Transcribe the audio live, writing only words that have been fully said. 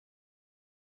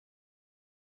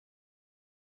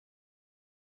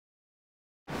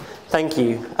Thank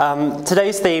you.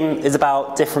 Today's theme is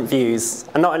about different views.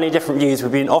 And not only different views,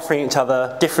 we've been offering each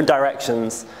other different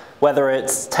directions, whether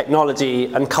it's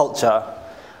technology and culture.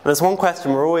 And there's one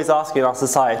question we're always asking our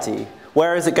society: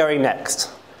 where is it going next?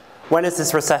 When is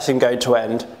this recession going to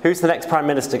end? Who's the next Prime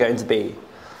Minister going to be?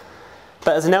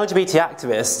 But as an LGBT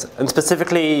activist, and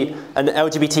specifically an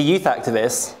LGBT youth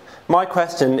activist, my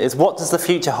question is, what does the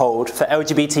future hold for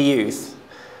LGBT youth?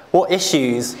 What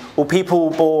issues will people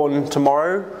born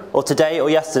tomorrow, or today, or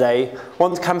yesterday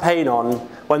want to campaign on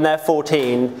when they're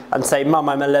 14 and say, "Mum,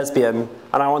 I'm a lesbian,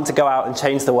 and I want to go out and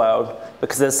change the world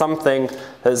because there's something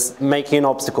that's making an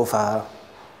obstacle for her"?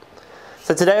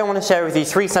 So today I want to share with you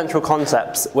three central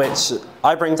concepts which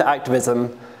I bring to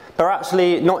activism. They're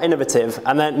actually not innovative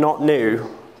and they're not new,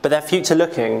 but they're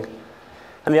future-looking.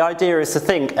 And the idea is to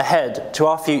think ahead to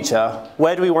our future.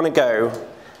 Where do we want to go,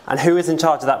 and who is in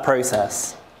charge of that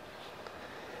process?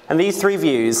 And these three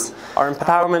views are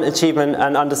empowerment, achievement,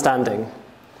 and understanding.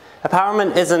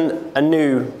 Empowerment isn't a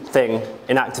new thing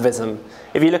in activism.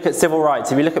 If you look at civil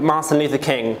rights, if you look at Martin Luther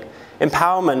King,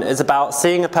 empowerment is about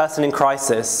seeing a person in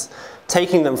crisis,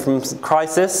 taking them from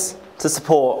crisis to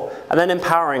support, and then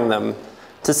empowering them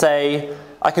to say,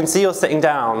 "I can see you're sitting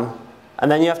down," and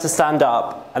then you have to stand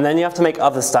up, and then you have to make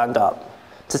others stand up,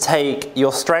 to take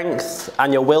your strength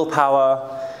and your willpower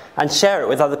and share it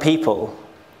with other people.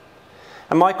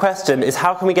 And my question is,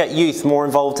 how can we get youth more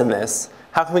involved in this?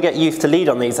 How can we get youth to lead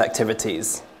on these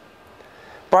activities?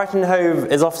 Brighton Hove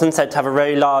is often said to have a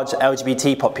very large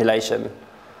LGBT population.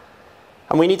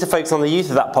 And we need to focus on the youth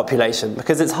of that population,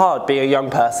 because it's hard being a young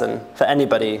person for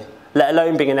anybody, let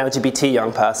alone being an LGBT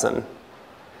young person.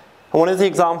 And one of the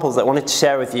examples that I wanted to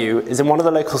share with you is in one of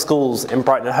the local schools in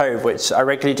Brighton Hove, which I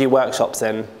regularly do workshops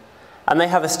in. And they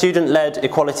have a student-led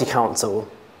equality council.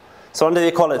 So under the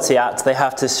Equality Act, they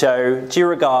have to show due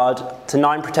regard to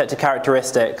 9 protected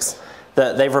characteristics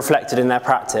that they've reflected in their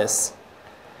practice.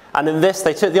 And in this,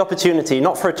 they took the opportunity,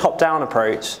 not for a top-down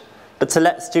approach, but to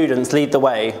let students lead the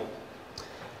way.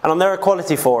 And on their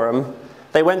equality forum,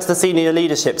 they went to the senior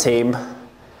leadership team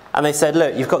and they said,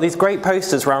 "Look, you've got these great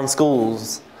posters around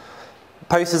schools.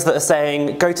 Posters that are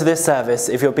saying, go to this service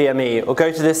if you're BME, or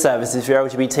go to this service if you're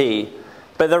LGBT.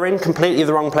 But they're in completely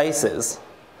the wrong places."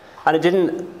 And it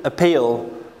didn't appeal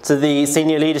to the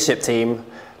senior leadership team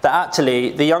that actually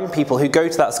the young people who go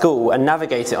to that school and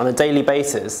navigate it on a daily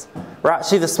basis were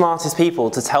actually the smartest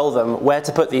people to tell them where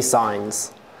to put these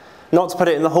signs. Not to put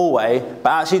it in the hallway,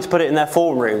 but actually to put it in their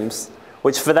form rooms,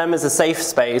 which for them is a safe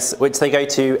space which they go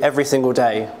to every single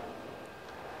day.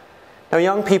 Now,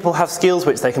 young people have skills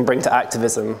which they can bring to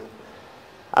activism.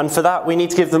 And for that, we need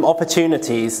to give them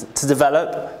opportunities to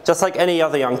develop, just like any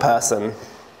other young person.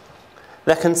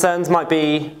 Their concerns might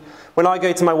be, when I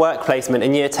go to my work placement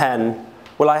in year 10,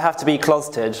 will I have to be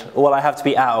closeted, or will I have to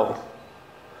be out?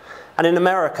 And in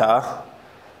America,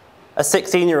 a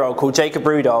 16-year-old called Jacob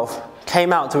Rudolph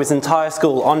came out to his entire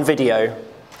school on video.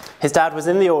 His dad was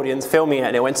in the audience filming it,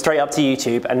 and it went straight up to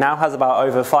YouTube, and now has about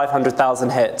over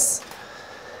 500,000 hits.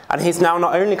 And he's now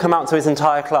not only come out to his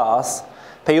entire class,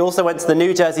 but he also went to the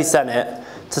New Jersey Senate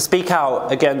to speak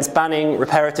out against banning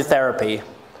reparative therapy.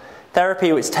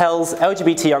 Therapy which tells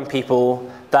LGBT young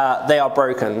people that they are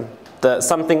broken, that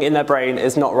something in their brain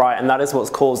is not right, and that is what's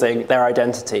causing their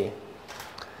identity.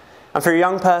 And for a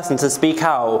young person to speak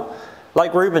out,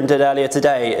 like Ruben did earlier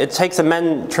today, it takes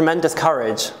tremendous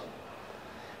courage.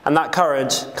 And that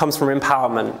courage comes from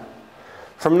empowerment,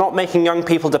 from not making young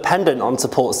people dependent on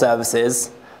support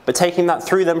services, but taking them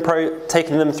through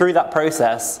that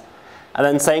process, and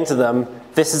then saying to them,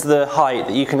 this is the height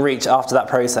that you can reach after that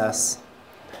process.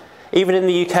 Even in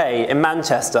the UK, in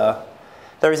Manchester,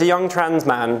 there is a young trans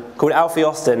man called Alfie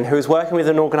Austin who is working with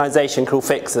an organisation called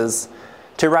Fixers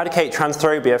to eradicate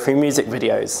transphobia through music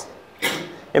videos.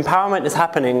 Empowerment is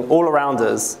happening all around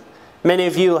us. Many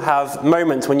of you will have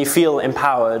moments when you feel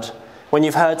empowered, when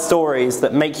you've heard stories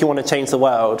that make you want to change the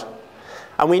world.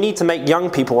 And we need to make young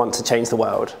people want to change the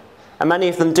world. And many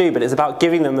of them do, but it's about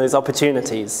giving them those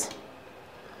opportunities.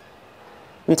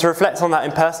 And to reflect on that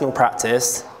in personal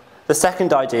practice, the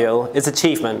second ideal is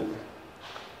achievement.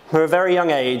 From a very young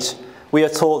age, we are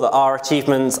taught that our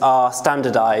achievements are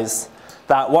standardized,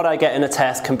 that what I get in a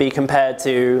test can be compared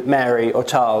to Mary or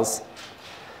Charles.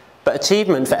 But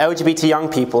achievement for LGBT young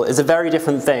people is a very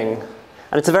different thing,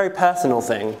 and it's a very personal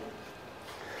thing.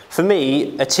 For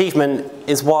me, achievement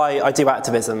is why I do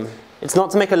activism. It's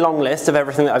not to make a long list of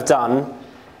everything that I've done,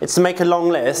 it's to make a long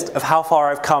list of how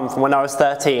far I've come from when I was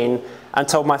 13 and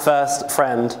told my first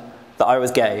friend that I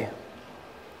was gay.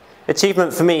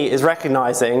 Achievement for me is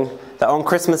recognizing that on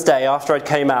Christmas Day, after I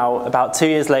came out, about 2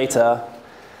 years later,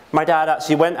 my dad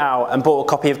actually went out and bought a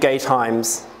copy of Gay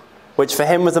Times, which for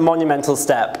him was a monumental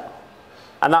step.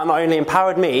 And that not only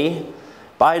empowered me,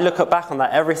 but I look back on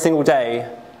that every single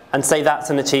day and say that's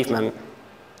an achievement.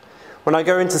 When I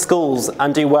go into schools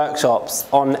and do workshops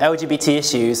on LGBT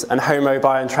issues and homo,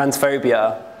 bi and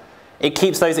transphobia, it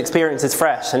keeps those experiences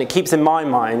fresh, and it keeps in my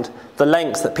mind the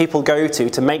lengths that people go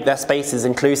to make their spaces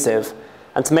inclusive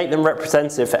and to make them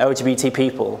representative for LGBT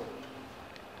people.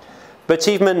 But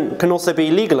achievement can also be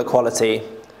legal equality.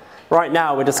 Right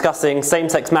now we're discussing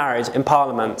same-sex marriage in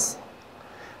Parliament.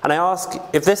 And I ask,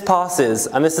 if this passes,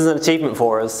 and this is an achievement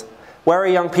for us, where are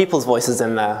young people's voices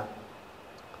in there?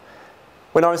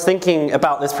 When I was thinking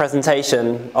about this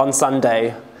presentation on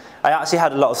Sunday, I actually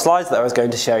had a lot of slides that I was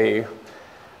going to show you.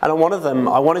 And on one of them,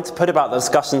 I wanted to put about the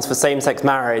discussions for same-sex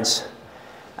marriage.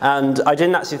 And I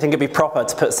didn't actually think it'd be proper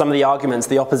to put some of the arguments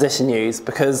the opposition use,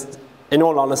 because in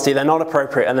all honesty, they're not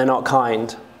appropriate and they're not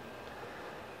kind.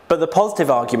 But the positive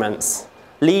arguments,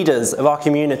 leaders of our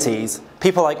communities,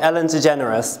 people like Ellen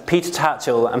DeGeneres, Peter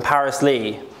Tatchell and Paris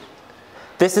Lee,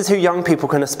 this is who young people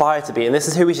can aspire to be, and this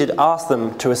is who we should ask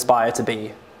them to aspire to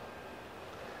be.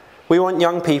 We want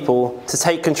young people to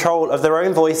take control of their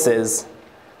own voices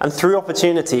and through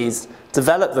opportunities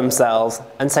develop themselves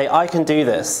and say, I can do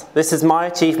this. This is my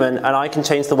achievement and I can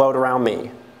change the world around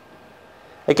me.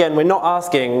 Again, we're not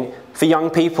asking for young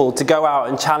people to go out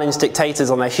and challenge dictators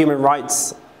on their human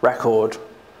rights record.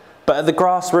 But at the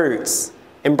grassroots,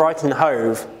 in Brighton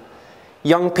Hove,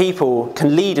 young people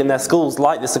can lead in their schools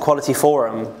like this Equality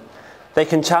Forum. They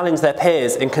can challenge their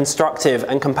peers in constructive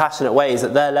and compassionate ways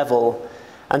at their level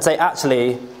and say,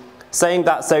 actually, saying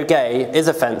that's so gay is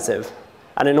offensive.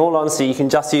 And in all honesty, you can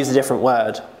just use a different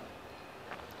word.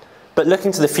 But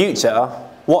looking to the future,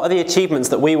 what are the achievements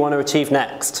that we want to achieve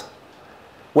next?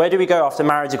 Where do we go after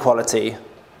marriage equality?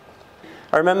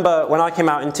 I remember when I came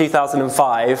out in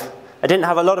 2005, I didn't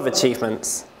have a lot of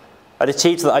achievements. I'd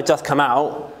achieved that I'd just come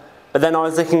out, but then I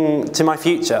was looking to my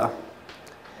future.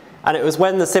 And it was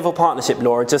when the civil partnership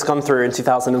law had just gone through in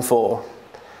 2004.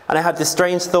 And I had this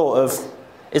strange thought of,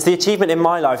 is the achievement in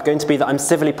my life going to be that I'm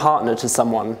civilly partnered to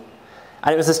someone?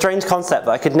 And it was a strange concept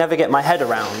that I could never get my head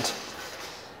around.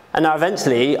 And now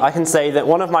eventually, I can say that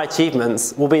one of my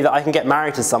achievements will be that I can get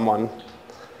married to someone.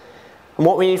 And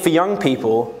what we need for young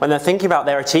people, when they're thinking about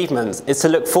their achievements, is to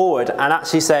look forward and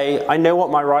actually say, I know what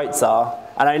my rights are,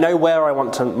 and I know where I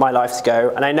want my life to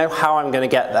go, and I know how I'm going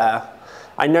to get there.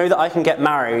 I know that I can get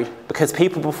married because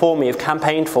people before me have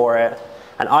campaigned for it,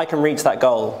 and I can reach that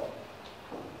goal.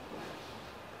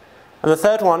 And the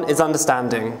third one is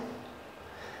understanding.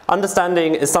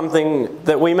 Understanding is something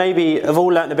that we maybe have all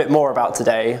learned a bit more about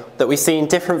today, that we've seen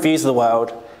different views of the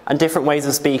world and different ways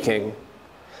of speaking.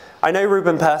 I know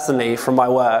Ruben personally from my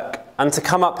work, and to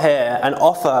come up here and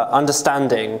offer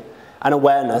understanding and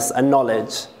awareness and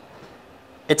knowledge,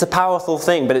 it's a powerful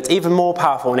thing, but it's even more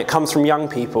powerful when it comes from young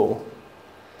people.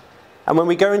 And when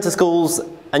we go into schools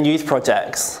and youth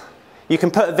projects, you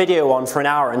can put a video on for an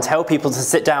hour and tell people to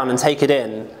sit down and take it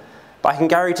in, but I can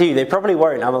guarantee you they probably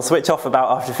won't, and they'll switch off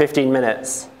about after 15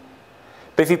 minutes.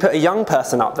 But if you put a young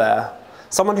person up there,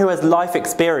 someone who has life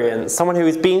experience, someone who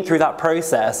has been through that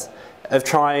process of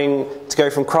trying to go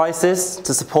from crisis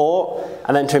to support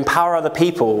and then to empower other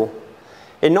people,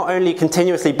 it not only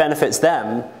continuously benefits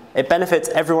them, it benefits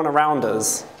everyone around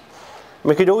us.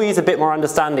 We could all use a bit more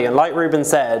understanding, and like Ruben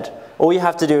said, all you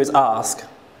have to do is ask.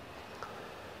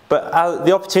 But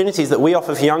the opportunities that we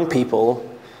offer for young people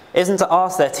isn't to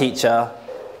ask their teacher,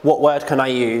 what word can I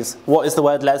use? What does the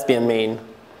word lesbian mean?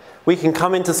 We can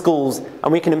come into schools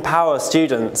and we can empower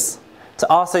students to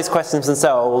ask those questions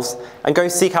themselves and go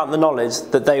seek out the knowledge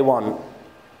that they want.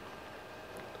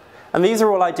 And these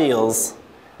are all ideals,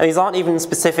 and these aren't even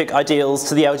specific ideals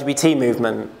to the LGBT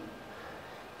movement.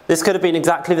 This could have been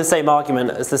exactly the same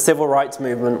argument as the civil rights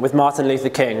movement with Martin Luther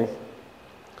King.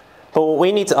 But what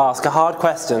we need to ask are hard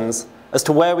questions as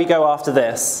to where we go after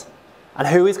this, and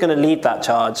who is going to lead that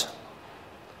charge.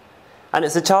 And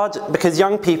it's a charge because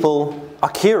young people are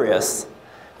curious,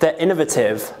 they're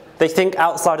innovative, they think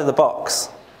outside of the box.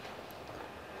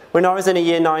 When I was in a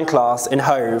Year 9 class in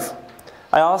Hove,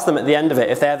 I asked them at the end of it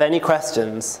if they have any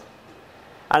questions.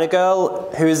 And a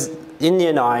girl who was in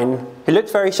Year 9, who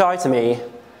looked very shy to me,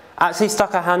 actually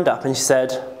stuck her hand up and she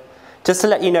said, just to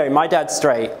let you know, my dad's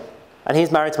straight, and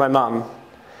he's married to my mum.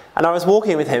 And I was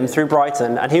walking with him through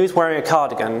Brighton, and he was wearing a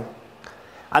cardigan.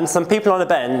 And some people on a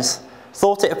bench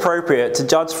thought it appropriate to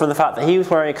judge from the fact that he was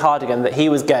wearing a cardigan that he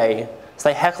was gay. So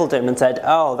they heckled him and said,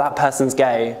 oh, that person's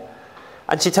gay.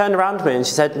 And she turned around to me and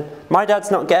she said, my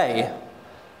dad's not gay.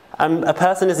 And a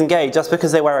person isn't gay just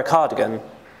because they wear a cardigan.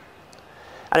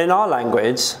 And in our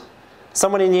language,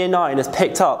 Someone in Year 9 has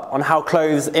picked up on how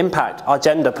clothes impact our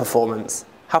gender performance,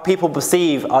 how people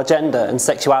perceive our gender and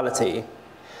sexuality.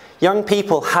 Young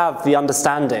people have the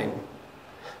understanding.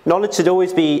 Knowledge should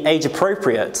always be age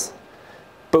appropriate,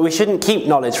 but we shouldn't keep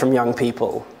knowledge from young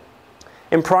people.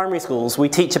 In primary schools, we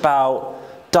teach about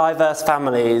diverse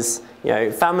families,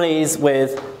 families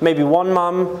with maybe one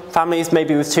mum, families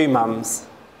maybe with two mums.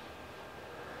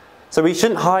 So we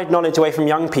shouldn't hide knowledge away from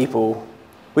young people.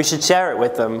 We should share it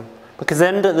with them, because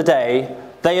at the end of the day,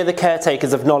 they are the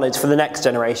caretakers of knowledge for the next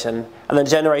generation and the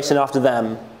generation after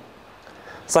them.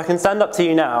 So I can stand up to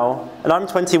you now, and I'm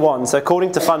 21, so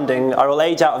according to funding, I will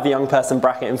age out of the young person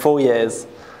bracket in 4 years.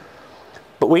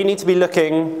 But we need to be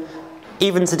looking,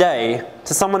 even today,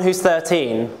 to someone who's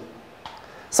 13,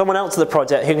 someone else at the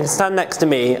project who can stand next to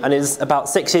me and is about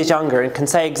 6 years younger and can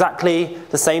say exactly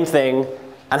the same thing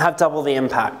and have double the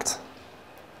impact.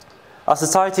 Our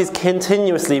society is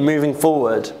continuously moving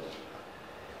forward.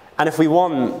 And if we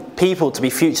want people to be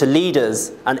future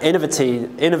leaders and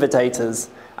innovators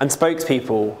and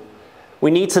spokespeople,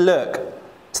 we need to look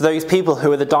to those people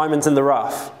who are the diamonds in the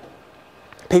rough,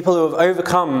 people who have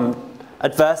overcome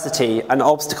adversity and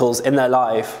obstacles in their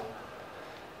life,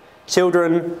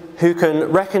 children who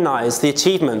can recognize the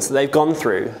achievements that they've gone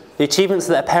through, the achievements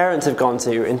that their parents have gone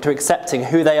to into accepting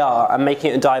who they are and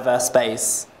making it a diverse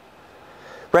space,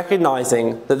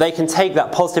 recognizing that they can take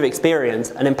that positive experience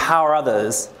and empower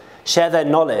others, share their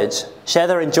knowledge, share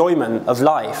their enjoyment of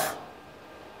life,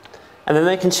 and then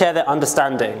they can share their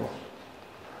understanding.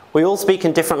 We all speak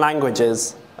in different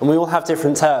languages, and we all have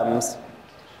different terms,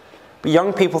 but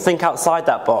young people think outside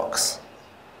that box.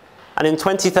 And in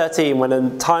 2013, when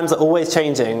the times are always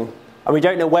changing, and we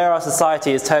don't know where our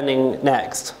society is turning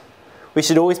next, we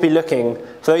should always be looking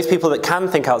for those people that can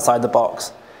think outside the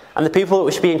box, and the people that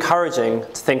we should be encouraging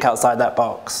to think outside that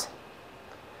box.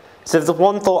 So if there's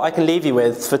one thought I can leave you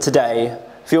with for today,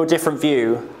 for your different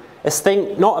view, is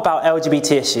think not about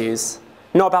LGBT issues,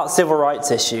 not about civil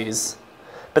rights issues,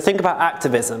 but think about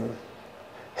activism.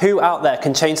 Who out there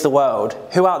can change the world?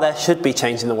 Who out there should be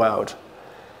changing the world?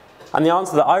 And the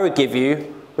answer that I would give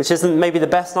you, which isn't maybe the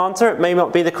best answer, it may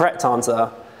not be the correct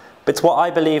answer, but it's what I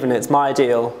believe in, it's my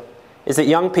ideal, is that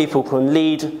young people can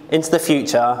lead into the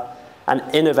future and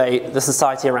innovate the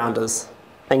society around us.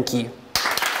 Thank you.